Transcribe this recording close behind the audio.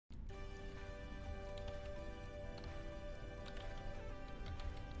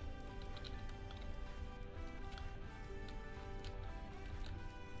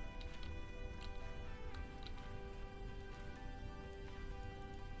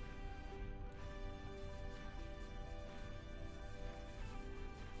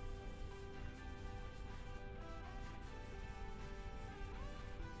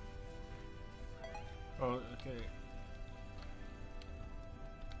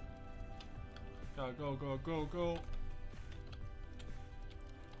Gotta go, go, go, go.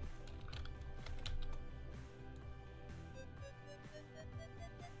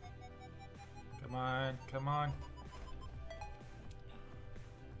 Come on, come on.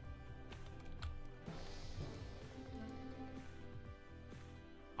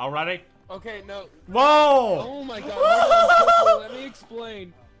 Already? Okay, no. Whoa! Oh my god, hold on, let me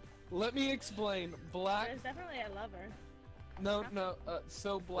explain. Let me explain. Black. There's definitely a lover. No, no.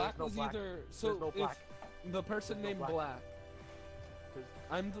 So Black no was black. either. There's So no if black. the person There's no named black.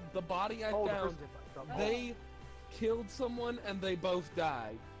 I'm the body I Oh, the found. person- They killed someone and they both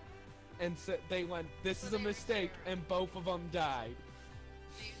died, and so they went. This is a mistake, and both of them died.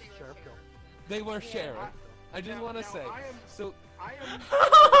 Sheriff kill. They were sheriff. I just want to say. So. I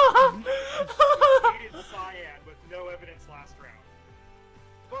am hated cyan with no evidence last round.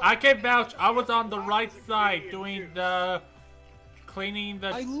 But I can vouch. I was on the Black right was a side Canadian doing Goose. the cleaning the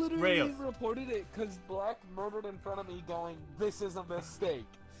I literally rails. reported it because Black murdered in front of me going, this is a mistake.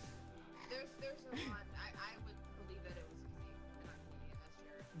 There's a lot. I would believe that it was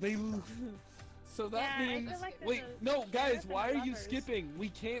Canadian, not Canadian, that's sure. They... So that Yeah, I means... feel like there's Wait, a no, sheriff guys, and why are you lovers. skipping? We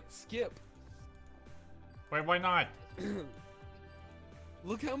can't skip. Wait, why not?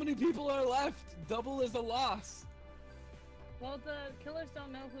 Look how many people are left. Double is a loss. Well, the killers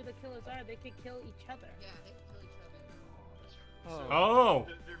don't know who the killers are. They could kill each other. Yeah, they can kill each other. Oh. Oh,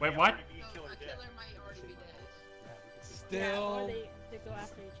 there wait, may what? already be a So killer a dead. killer might already be dead. Yeah, Still... or they go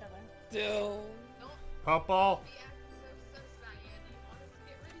after each other. Still... Don't Purple. be acting so cyan. He wants us to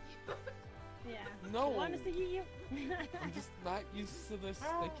get rid of you. Yeah. No. They want to see you. I'm just not used to this.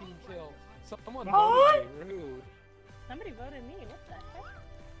 They can kill. Someone What? voted me. Rude. Somebody voted me. What the heck?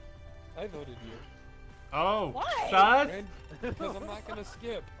 I voted you. Oh, Why? sus? Because I'm not gonna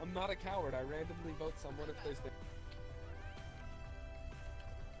skip. I'm not a coward. I randomly vote someone if there's...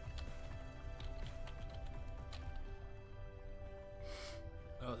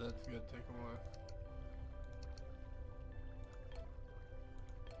 Oh, that's gonna take a while.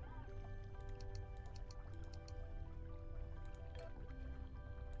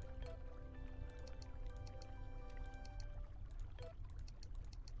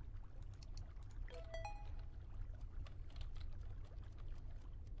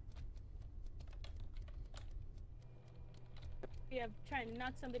 Yeah, trying to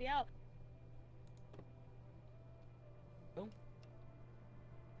knock somebody out. No.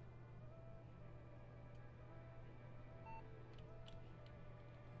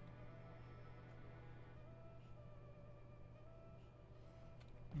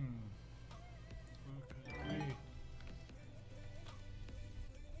 Okay.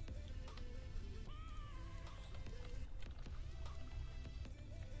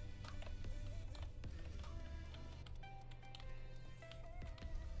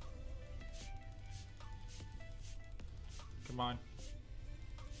 Come on.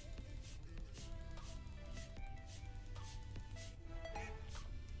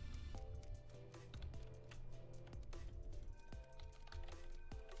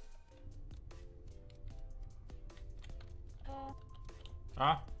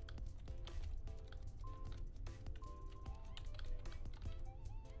 Huh?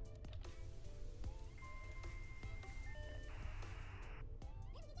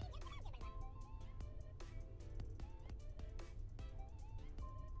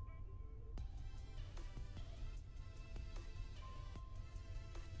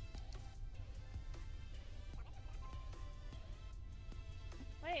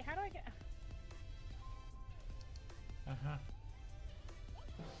 Wait, how do I get? Uh-huh.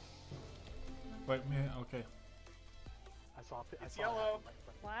 Wait, man, okay. I saw it. It's I saw it yellow. happen right in front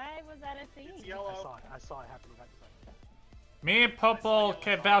of me. Why was that a thing? It's I yellow. saw it. I saw it happen right in front of me. Me and Purple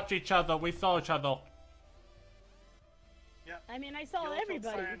can vouch each other. We saw each other. Yeah. I mean, I saw Yellow killed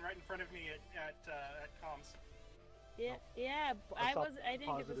everybody. cyan right in front of me at comms. Yeah, yeah. I saw I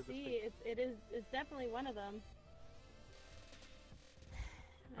didn't get to positive see. It's definitely one of them.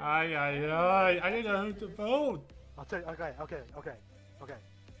 Ay, ay, ay. I didn't know who to vote. I'll tell you. Okay.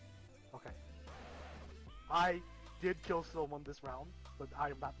 I did kill someone this round, but I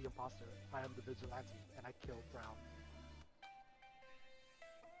am not the imposter. I am the vigilante, and I killed Brown.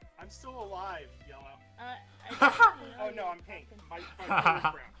 I'm still alive, yellow. I Oh no, I'm pink. My color is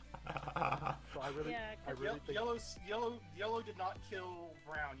brown. So I really, Yeah, I really think. Yellow did not kill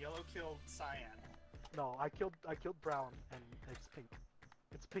brown. Yellow killed cyan. No, I killed Brown, and it's pink.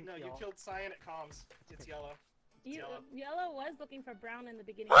 It's pink. No, you y'all. killed cyan at comms. It's yellow. It's yellow. Yellow was looking for brown in the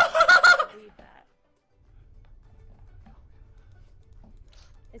beginning. I believe that.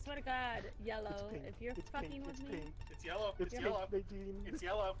 I swear to God, Yellow, It's pink. if you're It's fucking pink. with It's me, pink. It's yellow. It's It's yellow. pink, Nadine. It's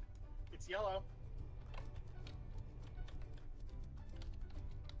yellow. It's yellow.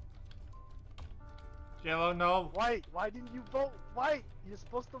 Yellow, no. White, why didn't you vote? White, you're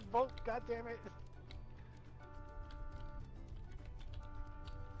supposed to vote. God damn it.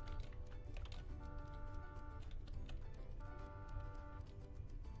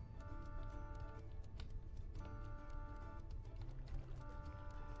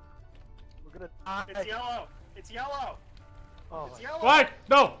 We're gonna die. It's yellow. It's yellow. Oh, It's yellow. What?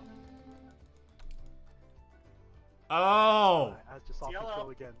 No. Oh. I just saw It's Pink yellow. kill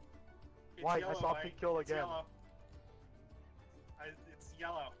again. It's White, yellow, I saw White. Pink kill It's again. Yellow. It's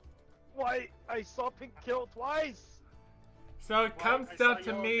yellow. White, I saw Pink kill twice. So it comes I saw down to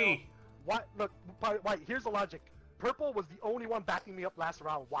yellow me. What? Look, White, here's the logic. Purple was the only one backing me up last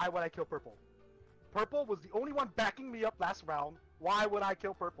round. Why would I kill Purple? Purple was the only one backing me up last round. Why would I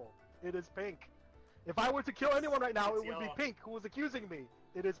kill Purple? It is Pink. If I were to kill anyone right now, It's it would be yellow. Pink who was accusing me.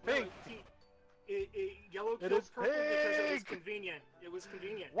 It is No, Pink. Yellow It killed is purple because it was pink. convenient. It was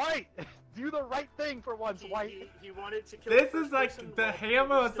convenient. White, do the right thing for once, White. He wanted to kill This the is first like person the while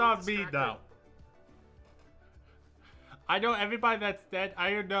hammer he was is still on me distracted. now. I know everybody that's dead.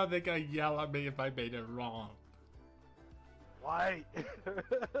 I don't know they're gonna yell at me if I made it wrong. White. Choose.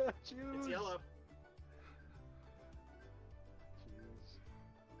 It's yellow. Choose.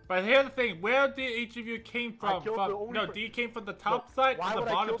 But here's the thing: where did each of you came I from? killed the only No, per- do you came from the top Look, side why or the would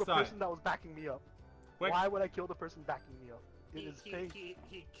I kill bottom the side? person that was backing me up? Wait. Why would I kill the person backing me up? It is Pink.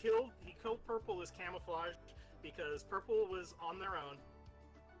 He killed purple as camouflage because purple was on their own.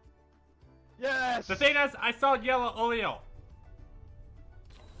 Yes. The thing is, I saw yellow Oleo.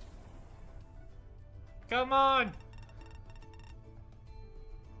 Come on!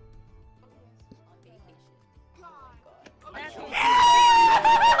 That's what-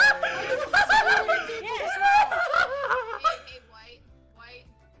 Hey, White.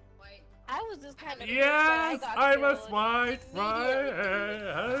 I was just kind of. Yes, I was killed white,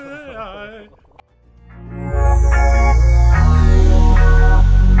 immediately. right.